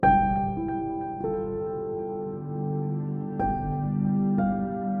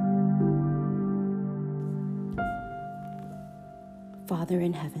Father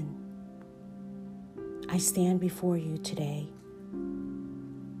in heaven, I stand before you today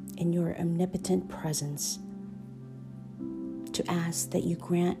in your omnipotent presence to ask that you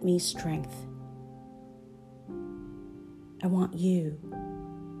grant me strength. I want you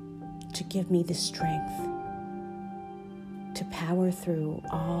to give me the strength to power through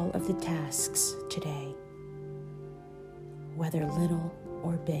all of the tasks today, whether little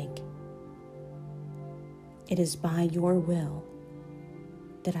or big. It is by your will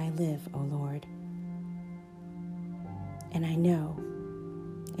that I live, O Lord. And I know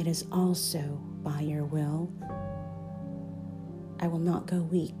it is also by your will I will not go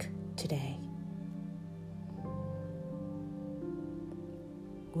weak today.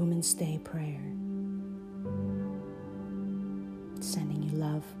 Women's Day prayer. Sending you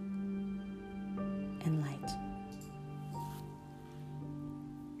love.